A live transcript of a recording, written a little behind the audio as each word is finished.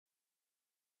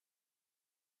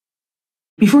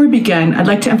Before we begin, I'd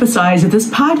like to emphasize that this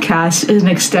podcast is an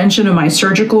extension of my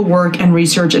surgical work and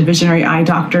research at Visionary Eye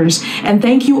Doctors. And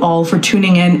thank you all for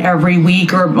tuning in every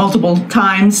week or multiple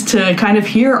times to kind of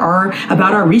hear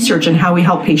about our research and how we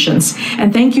help patients.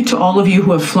 And thank you to all of you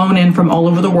who have flown in from all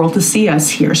over the world to see us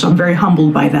here. So I'm very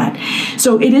humbled by that.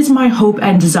 So it is my hope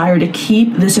and desire to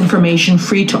keep this information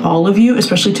free to all of you,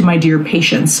 especially to my dear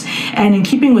patients. And in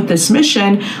keeping with this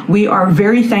mission, we are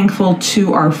very thankful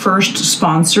to our first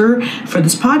sponsor for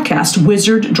this podcast,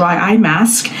 Wizard Dry Eye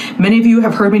Mask. Many of you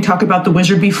have heard me talk about the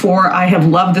Wizard before. I have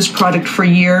loved this product for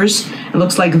years. It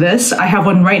looks like this. I have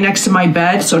one right next to my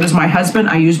bed. So does my husband.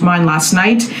 I used mine last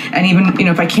night. And even,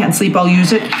 if I can't sleep, I'll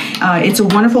use it. It's a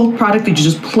wonderful product that you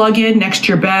just plug in next to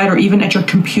your bed or even at your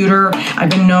computer. I've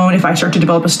been known, if I start to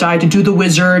develop a sty, to do the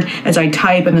Wizard as I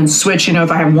type and then switch,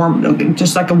 if I have warm,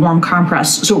 just like a warm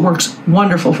compress. So it works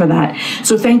wonderful for that.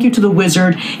 So thank you to the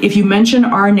Wizard. If you mention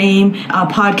our name,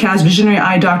 podcast, Visionary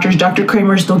Eye Doctors, Dr.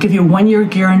 Cremers, they'll give you a 1-year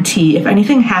guarantee. If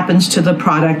anything happens to the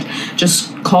product,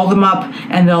 just call them up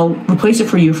and they'll replace it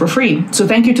for you for free. So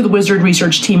thank you to the Wizard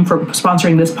research team for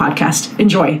sponsoring this podcast.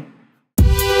 Enjoy.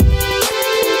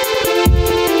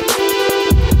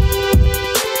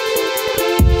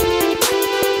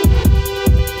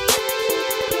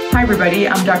 Hi everybody,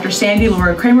 I'm Dr. Sandy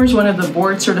Laura Cremers, one of the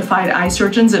board-certified eye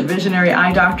surgeons at Visionary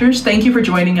Eye Doctors. Thank you for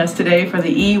joining us today for the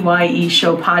EYE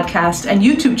Show podcast and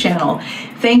YouTube channel.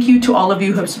 Thank you to all of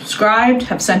you who have subscribed,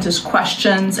 have sent us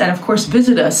questions, and of course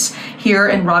visit us here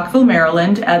in Rockville,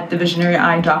 Maryland at the Visionary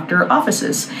Eye Doctor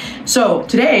offices. So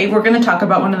today we're going to talk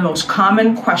about one of the most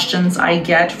common questions I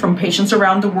get from patients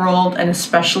around the world and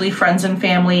especially friends and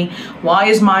family. Why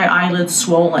is my eyelid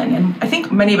swollen? And I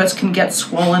think many of us can get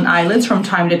swollen eyelids from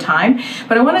time to time,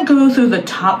 but I want to go through the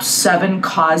top 7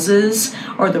 causes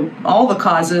or all the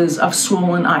causes of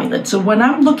swollen eyelids. So when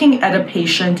I'm looking at a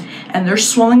patient and there's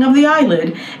swelling of the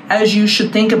eyelid, as you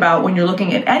should think about when you're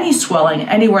looking at any swelling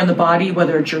anywhere in the body,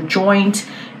 whether it's your joint,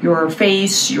 your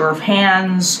face, your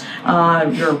hands,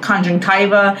 your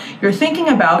conjunctiva, you're thinking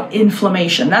about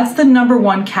inflammation. That's the number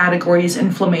 1 category is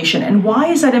inflammation. And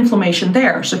why is that inflammation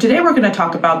there? So today we're going to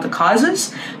talk about the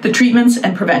causes, the treatments,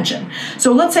 and prevention.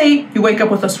 So let's say you wake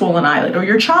up with a swollen eyelid or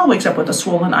your child wakes up with a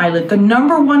swollen eyelid. The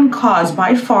number 1 cause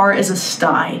by far is a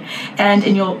sty. And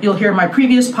you'll hear my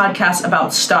previous podcast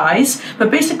about styes, but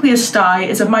basically a sty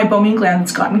is a meibomian gland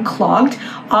that's gotten clogged,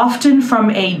 often from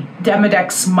a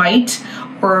Demodex mite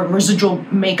or residual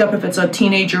makeup if it's a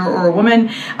teenager or a woman,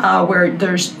 where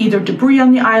there's either debris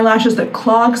on the eyelashes that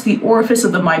clogs the orifice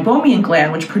of the meibomian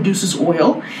gland, which produces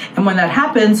oil. And when that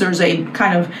happens, there's a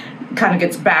kind of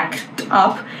gets backed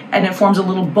up and it forms a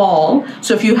little ball.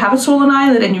 So if you have a swollen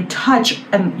eyelid and you touch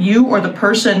and you or the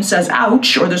person says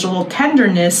ouch, or there's a little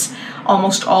tenderness,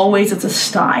 almost always it's a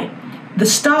sty. The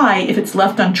sty, if it's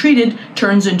left untreated,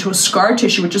 turns into a scar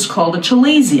tissue, which is called a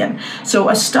chalazion. So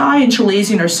a sty and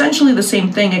chalazion are essentially the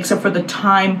same thing, except for the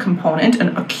time component.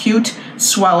 An acute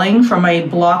swelling from a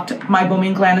blocked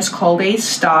meibomian gland is called a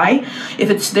sty. If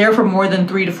it's there for more than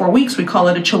 3 to 4 weeks, we call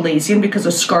it a chalazion because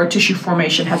a scar tissue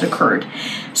formation has occurred.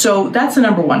 So that's the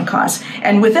number 1 cause.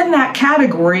 And within that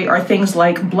category are things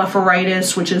like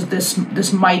blepharitis, which is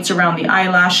this mites around the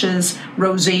eyelashes,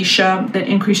 rosacea that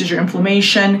increases your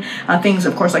inflammation, things,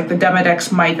 of course, like the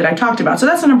Demodex mite that I talked about. So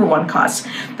that's the number 1 cause.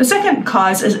 The second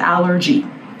cause is allergy.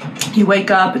 You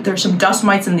wake up, there's some dust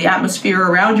mites in the atmosphere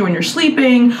around you when you're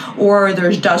sleeping, or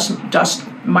there's dust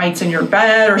mites in your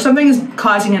bed, or something is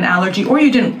causing an allergy, or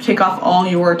you didn't take off all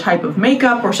your type of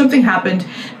makeup, or something happened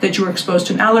that you were exposed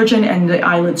to an allergen and the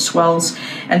eyelid swells,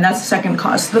 and that's the second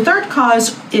cause. The third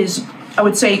cause is, I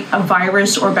would say, a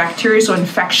virus or bacteria, so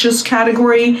infectious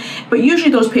category, but usually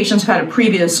those patients have had a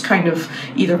previous kind of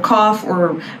either cough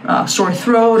or sore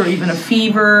throat or even a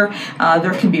fever.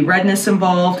 There can be redness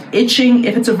involved. Itching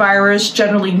if it's a virus,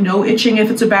 generally no itching if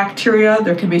it's a bacteria.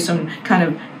 There can be some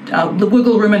kind of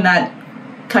wiggle room in that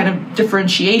kind of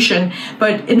differentiation,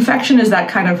 but infection is that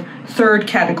kind of third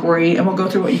category, and we'll go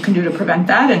through what you can do to prevent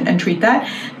that and treat that.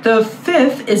 The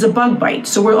 5th is a bug bite.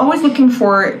 So we're always looking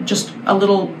for just a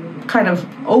little kind of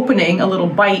opening, a little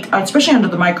bite, especially under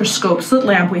the microscope slit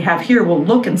lamp we have here. We'll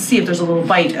look and see if there's a little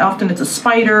bite. Often it's a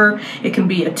spider, it can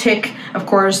be a tick, of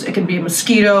course, it can be a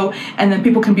mosquito, and then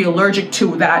people can be allergic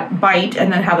to that bite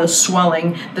and then have a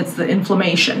swelling that's the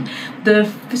inflammation.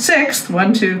 The 6th,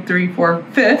 1, 2, 3, 4,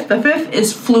 5th, the 5th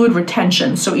is fluid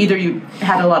retention. So either you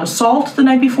had a lot of salt the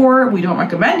night before. We don't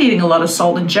recommend eating a lot of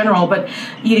salt in general, but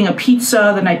eating a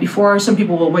pizza the night before, some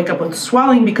people will wake up with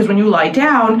swelling because when you lie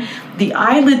down, the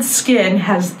eyelid skin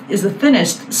is the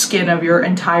thinnest skin of your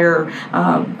entire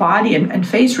body and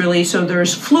face, really. So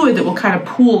there's fluid that will kind of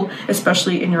pool,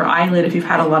 especially in your eyelid if you've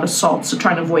had a lot of salt. So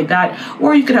trying to avoid that.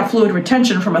 Or you could have fluid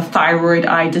retention from a thyroid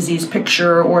eye disease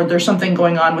picture, or there's something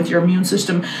going on with your immune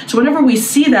system. So whenever we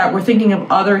see that, we're thinking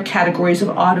of other categories of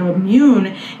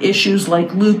autoimmune issues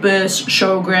like lupus,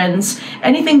 Sjogren's,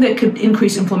 anything that could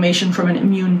increase inflammation from an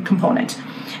immune component.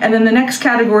 And then the next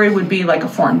category would be like a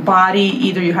foreign body.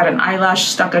 Either you had an eyelash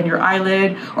stuck on your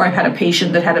eyelid, or I've had a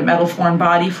patient that had a metal foreign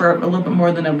body for a little bit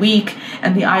more than a week,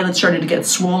 and the eyelid started to get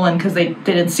swollen because they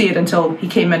didn't see it until he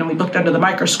came in and we looked under the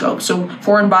microscope. So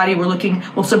foreign body,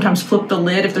 we'll sometimes flip the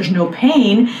lid if there's no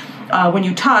pain. When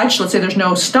you touch, let's say there's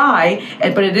no sty,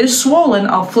 but it is swollen,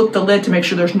 I'll flip the lid to make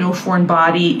sure there's no foreign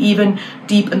body. Even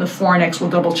deep in the fornix,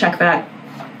 we'll double check that.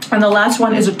 And the last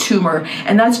one is a tumor,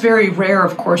 and that's very rare,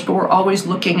 of course, but we're always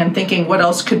looking and thinking what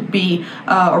else could be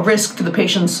a risk to the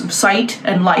patient's sight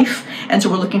and life, and so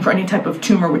we're looking for any type of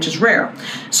tumor, which is rare.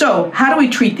 So how do we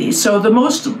treat these? So the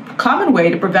most common way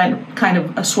to prevent kind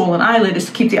of a swollen eyelid is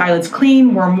to keep the eyelids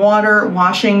clean, warm water,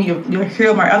 washing. You'll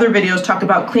hear my other videos talk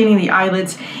about cleaning the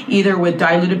eyelids either with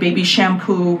diluted baby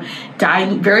shampoo,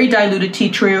 very diluted tea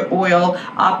tree oil,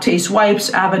 Optase wipes,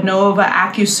 Avanova,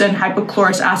 Acusyn,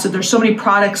 hypochlorous acid. There's so many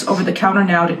products over the counter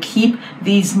now to keep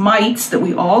these mites that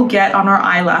we all get on our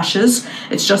eyelashes.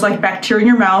 It's just like bacteria in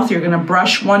your mouth. You're going to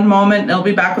brush one moment, they'll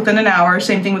be back within an hour.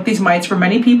 Same thing with these mites. For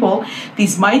many people,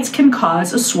 these mites can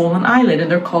cause a swollen eyelid,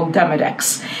 and they're called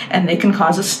Demodex, and they can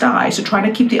cause a sty. So trying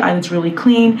to keep the eyelids really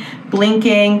clean,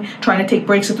 blinking, trying to take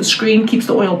breaks at the screen keeps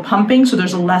the oil pumping, so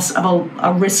there's less of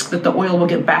a risk that the oil will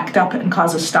get backed up and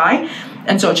cause a sty.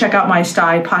 And so check out my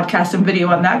sty podcast and video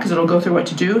on that, because it'll go through what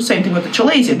to do. Same thing with the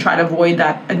chalazion. Try to avoid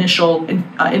that initial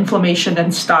inflammation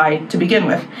and sty to begin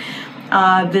with.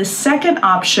 The second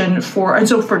option for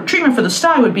treatment for the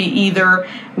sty would be either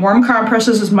warm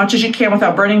compresses as much as you can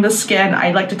without burning the skin.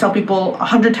 I like to tell people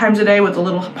 100 times a day with a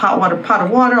little pot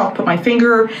of water. I'll put my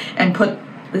finger and put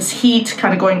this heat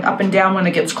kind of going up and down when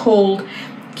it gets cold,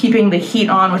 keeping the heat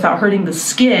on without hurting the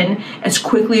skin as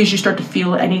quickly as you start to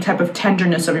feel any type of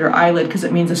tenderness of your eyelid, because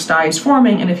it means a sty is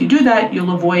forming. And if you do that,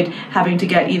 you'll avoid having to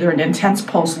get either an intense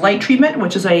pulse light treatment,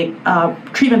 which is a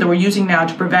treatment that we're using now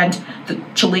to prevent the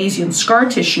chalazion scar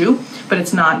tissue, but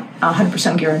it's not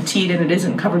 100% guaranteed and it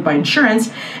isn't covered by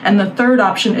insurance. And the third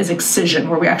option is excision,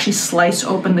 where we actually slice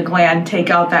open the gland, take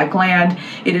out that gland.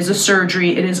 It is a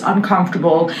surgery, it is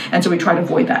uncomfortable, and so we try to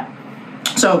avoid that.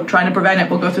 So trying to prevent it,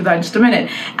 we'll go through that in just a minute.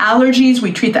 Allergies,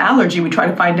 we treat the allergy. We try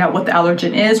to find out what the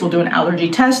allergen is. We'll do an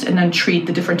allergy test and then treat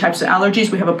the different types of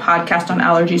allergies. We have a podcast on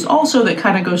allergies also that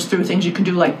kind of goes through things you can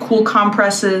do, like cool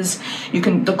compresses.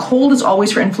 The cold is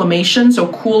always for inflammation,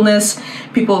 so coolness.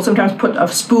 People sometimes put a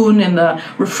spoon in the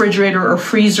refrigerator or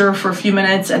freezer for a few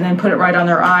minutes and then put it right on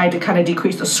their eye to kind of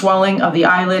decrease the swelling of the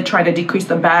eyelid, try to decrease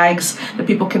the bags that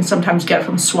people can sometimes get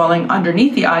from swelling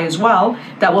underneath the eye as well.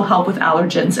 That will help with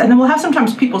allergens. And then we'll have sometimes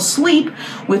people sleep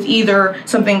with either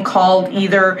something called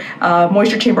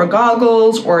moisture chamber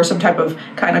goggles or some type of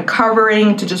kind of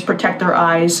covering to just protect their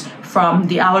eyes from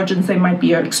the allergens they might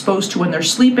be exposed to when they're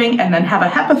sleeping, and then have a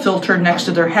HEPA filter next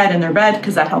to their head in their bed,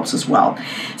 because that helps as well.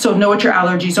 So know what your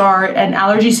allergies are, and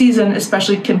allergy season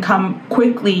especially can come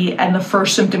quickly, and the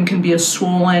first symptom can be a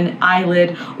swollen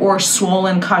eyelid or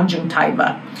swollen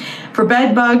conjunctiva. For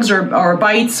bed bugs or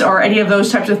bites or any of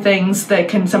those types of things that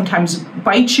can sometimes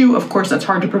bite you, of course, that's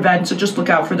hard to prevent, so just look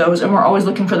out for those. And we're always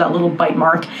looking for that little bite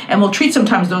mark. And we'll treat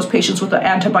sometimes those patients with an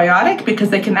antibiotic, because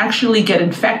they can actually get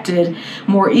infected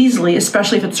more easily,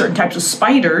 especially if it's certain types of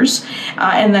spiders,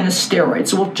 and then a steroid.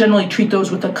 So we'll generally treat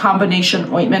those with a combination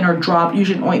ointment or drop,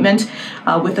 usually an ointment,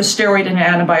 with a steroid and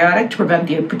an antibiotic to prevent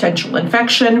the potential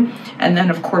infection, and then,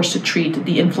 of course, to treat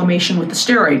the inflammation with the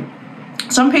steroid.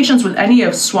 Some patients with any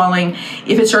of swelling,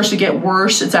 if it starts to get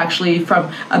worse, it's actually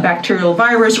from a bacterial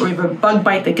virus or even a bug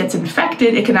bite that gets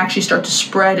infected. It can actually start to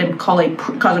spread and cause a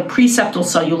preseptal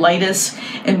cellulitis,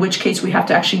 in which case we have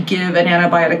to actually give an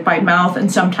antibiotic by mouth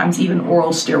and sometimes even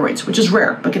oral steroids, which is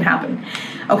rare, but can happen.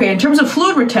 Okay, in terms of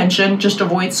fluid retention, just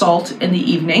avoid salt in the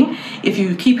evening. If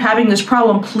you keep having this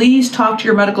problem, please talk to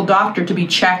your medical doctor to be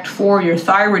checked for your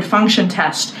thyroid function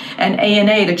test and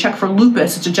ANA to check for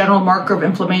lupus. It's a general marker of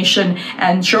inflammation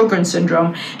and Sjogren's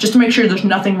syndrome, just to make sure there's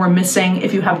nothing we're missing.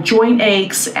 If you have joint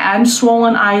aches and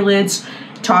swollen eyelids,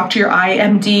 talk to your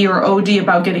IMD or OD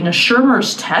about getting a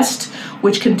Cremers test,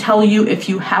 which can tell you if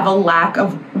you have a lack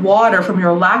of water from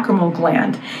your lacrimal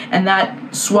gland. And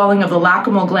that swelling of the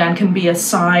lacrimal gland can be a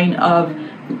sign of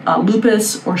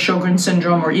lupus or Sjogren's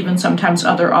syndrome, or even sometimes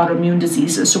other autoimmune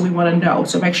diseases. So we want to know.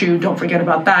 So make sure you don't forget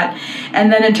about that.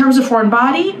 And then in terms of foreign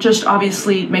body, just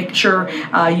obviously make sure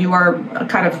you are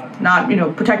kind of not,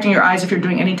 protecting your eyes if you're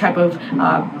doing any type of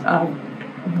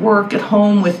work at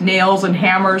home with nails and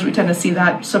hammers. We tend to see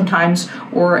that sometimes,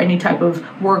 or any type of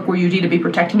work where you need to be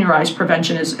protecting your eyes.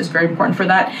 Prevention is very important for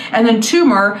that. And then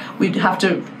tumor, we have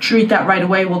to treat that right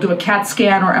away. We'll do a CAT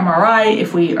scan or MRI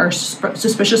if we are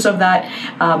suspicious of that.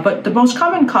 But the most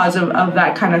common cause of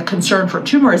that kind of concern for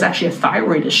tumor is actually a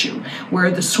thyroid issue,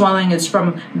 where the swelling is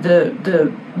from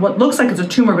the what looks like it's a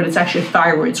tumor, but it's actually a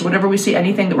thyroid. So whenever we see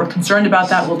anything that we're concerned about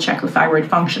that, we'll check the thyroid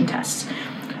function tests.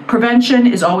 Prevention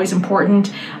is always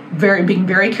important. Being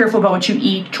very careful about what you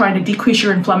eat, trying to decrease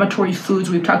your inflammatory foods.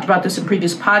 We've talked about this in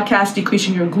previous podcasts.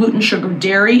 Decreasing your gluten, sugar,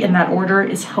 dairy in that order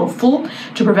is helpful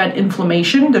to prevent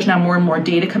inflammation. There's now more and more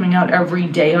data coming out every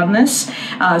day on this.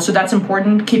 So that's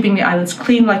important. Keeping the eyelids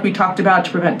clean, like we talked about,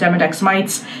 to prevent Demodex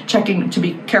mites. Checking to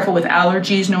be careful with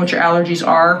allergies, know what your allergies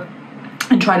are,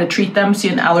 and try to treat them. See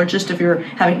an allergist if you're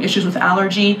having issues with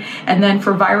allergy. And then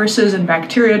for viruses and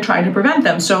bacteria, trying to prevent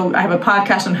them. So I have a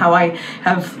podcast on how I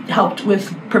have helped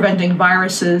with preventing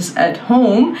viruses at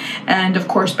home, and of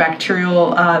course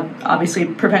bacterial, obviously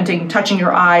preventing touching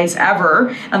your eyes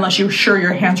ever unless you're sure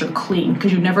your hands are clean,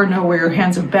 because you never know where your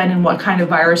hands have been and what kind of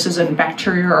viruses and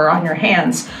bacteria are on your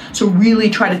hands. So really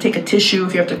try to take a tissue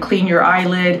if you have to clean your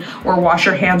eyelid, or wash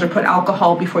your hands, or put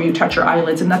alcohol before you touch your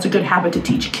eyelids. And that's a good habit to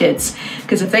teach kids,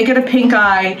 because if they get a pink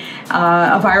eye,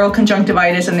 a viral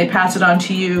conjunctivitis, and they pass it on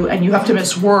to you, and you have to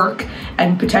miss work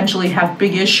and potentially have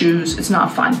big issues, it's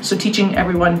not fun. So teaching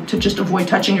everyone to just avoid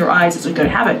touching your eyes is a good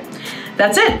habit.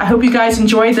 That's it. I hope you guys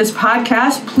enjoyed this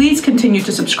podcast. Please continue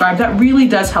to subscribe. That really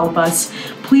does help us.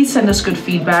 Please send us good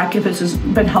feedback if this has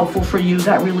been helpful for you.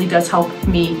 That really does help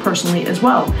me personally as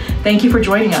well. Thank you for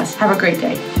joining us. Have a great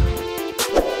day.